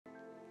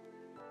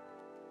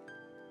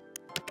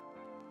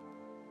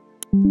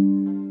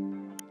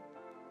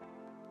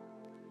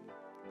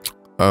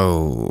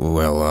Oh,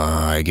 well,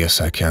 I guess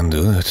I can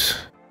do it.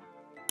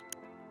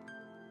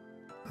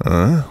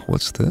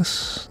 What's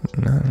this?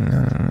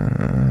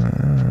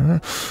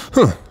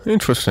 Huh,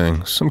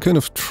 interesting. Some kind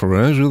of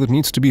treasure that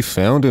needs to be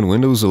found in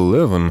Windows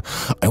 11.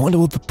 I wonder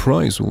what the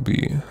prize will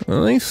be.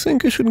 I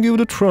think I should give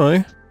it a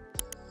try.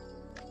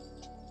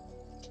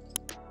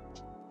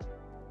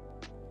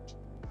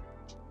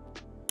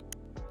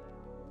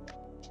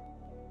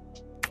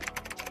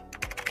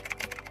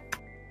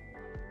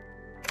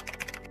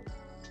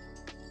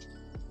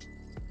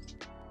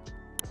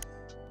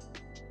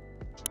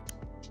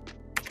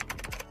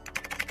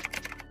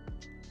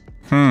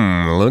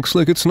 Looks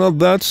like it's not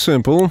that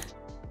simple.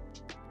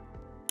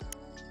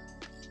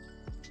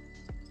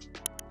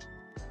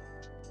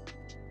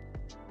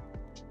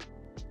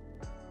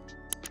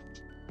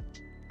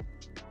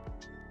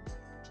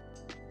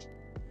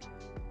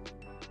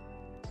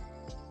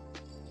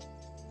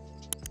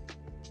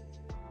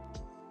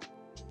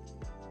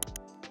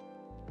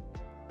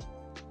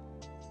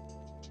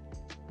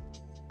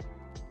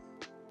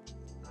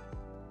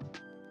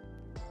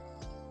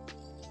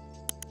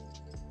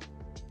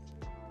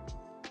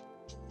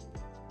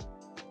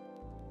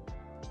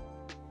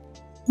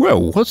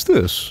 Well, what's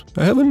this?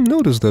 I haven't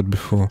noticed that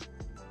before.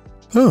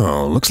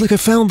 Oh, looks like I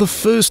found the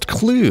first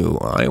clue.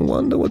 I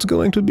wonder what's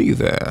going to be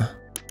there.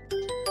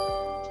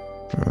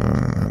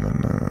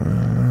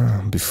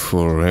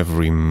 Before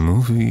every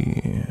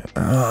movie...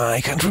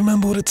 I can't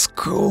remember what it's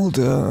called.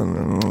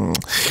 An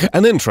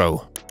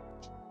intro.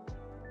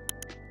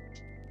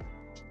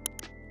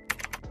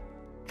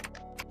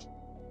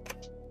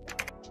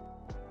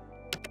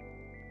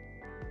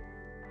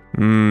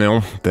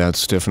 No,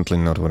 that's definitely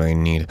not what I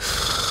need.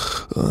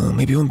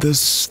 Maybe on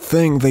this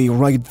thing they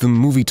write the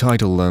movie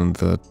title and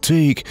the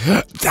take.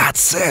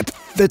 That's it!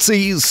 That's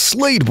a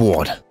slate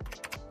board!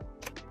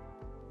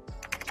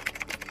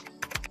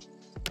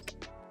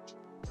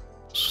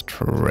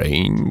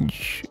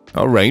 Strange.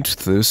 Alright,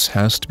 this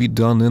has to be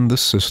done in the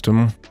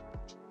system.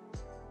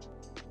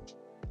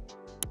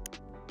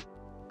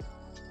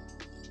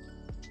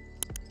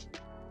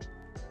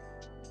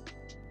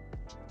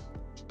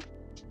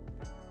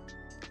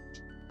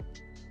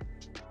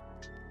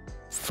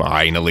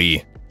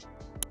 Finally.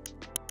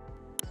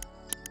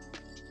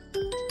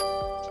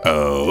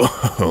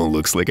 Oh,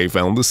 looks like I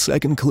found the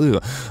second clue.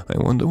 I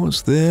wonder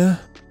what's there.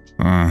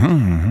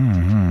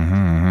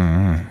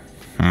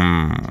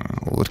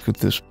 What could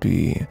this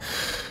be?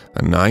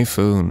 An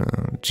iPhone,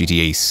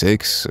 GTA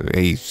 6,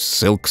 a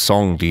Silk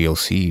Song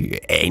DLC,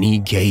 any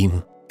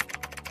game?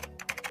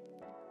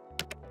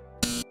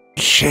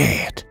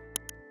 Shit.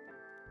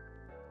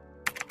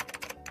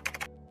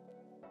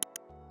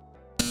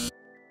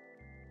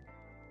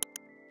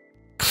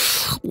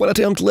 One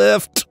attempt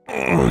left.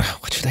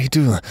 What should I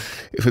do?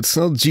 If it's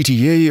not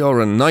GTA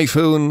or an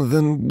iPhone,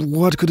 then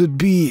what could it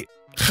be?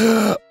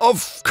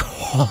 Of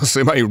course,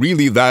 am I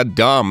really that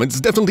dumb? It's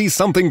definitely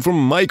something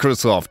from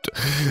Microsoft.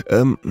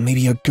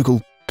 Maybe a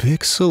Google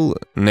Pixel?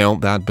 No,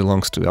 that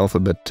belongs to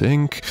Alphabet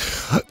Inc.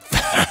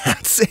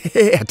 That's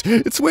it!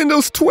 It's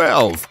Windows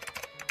 12!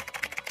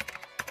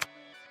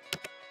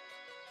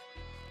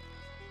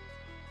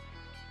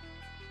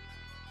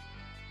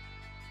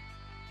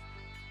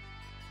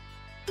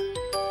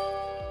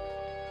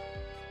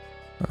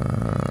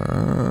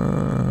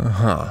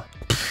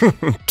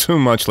 Too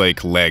much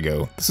like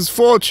Lego. This is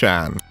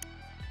 4chan.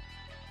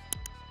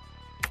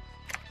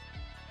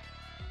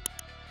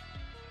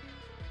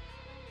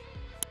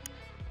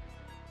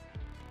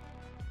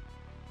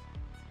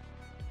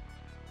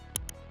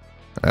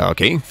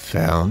 Okay,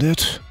 found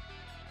it.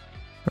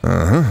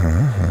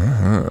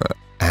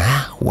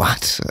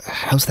 What?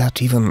 How's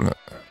that even...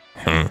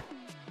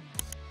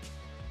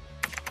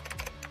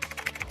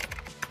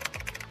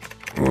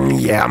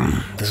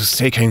 Yeah, this is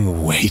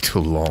taking way too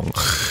long.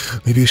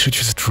 Maybe I should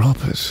just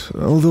drop it.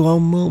 Although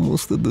I'm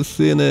almost at the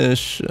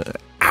finish.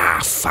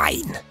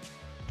 Fine.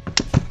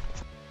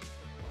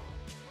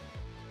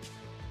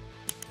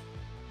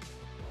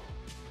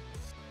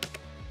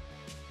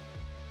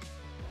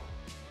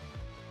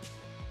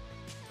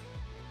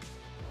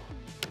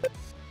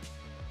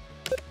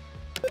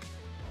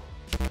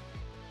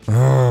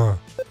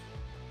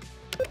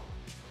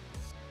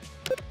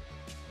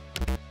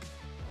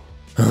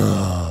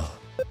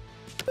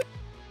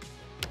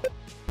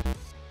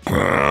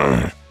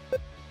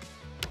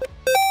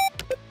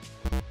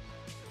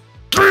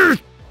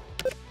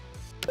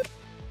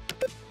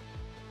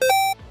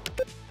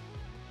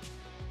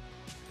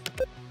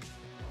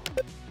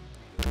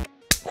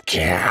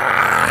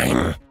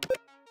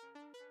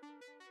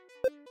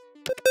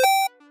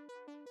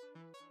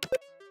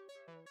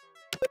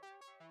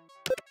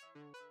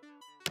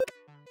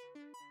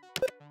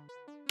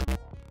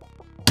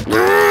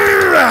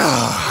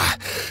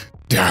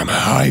 Damn,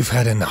 I've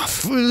had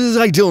enough.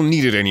 I don't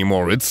need it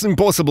anymore. It's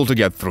impossible to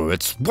get through.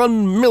 It's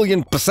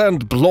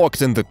 1,000,000%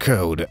 blocked in the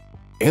code.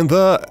 In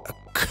the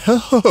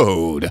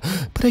code.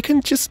 But I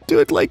can just do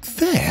it like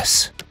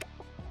this.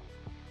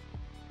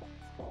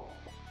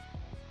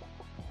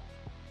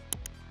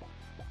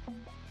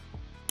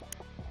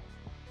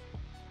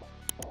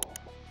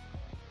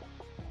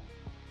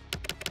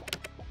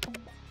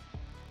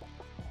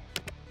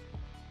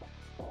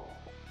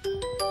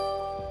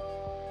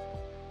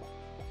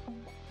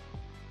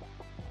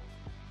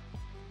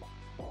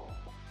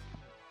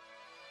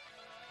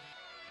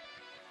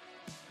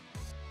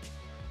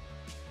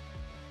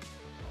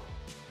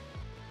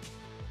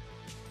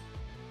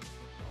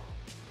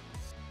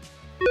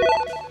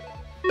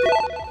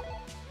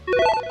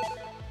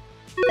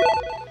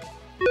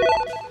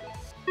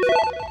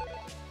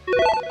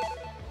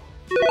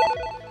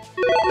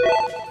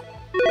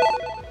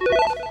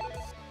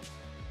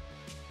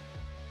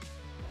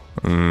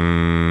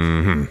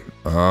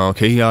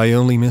 Okay, I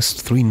only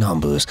missed 3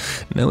 numbers.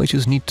 Now I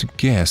just need to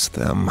guess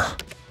them.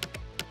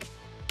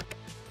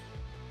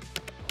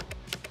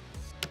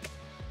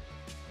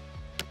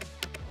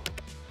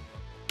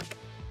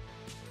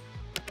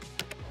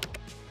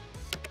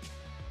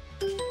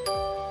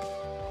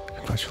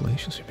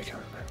 Congratulations, you became...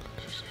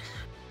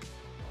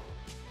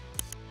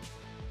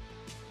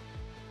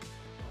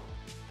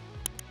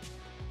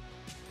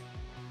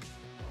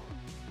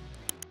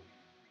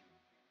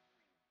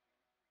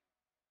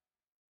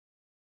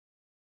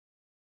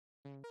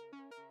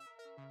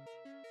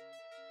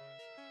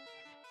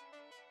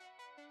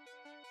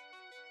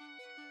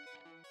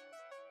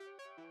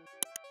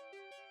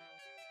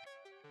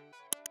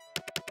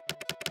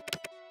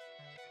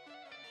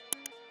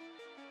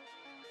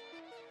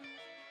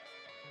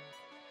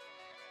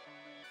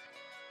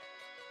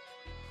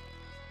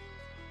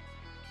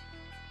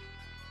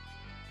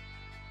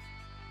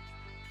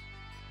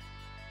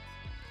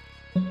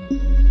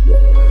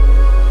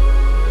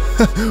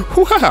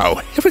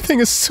 Wow, everything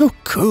is so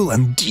cool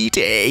and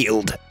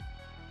detailed.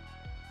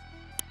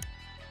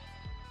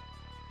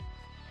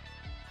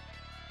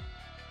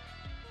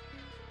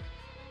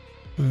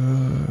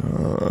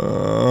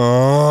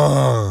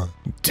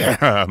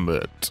 Damn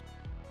it.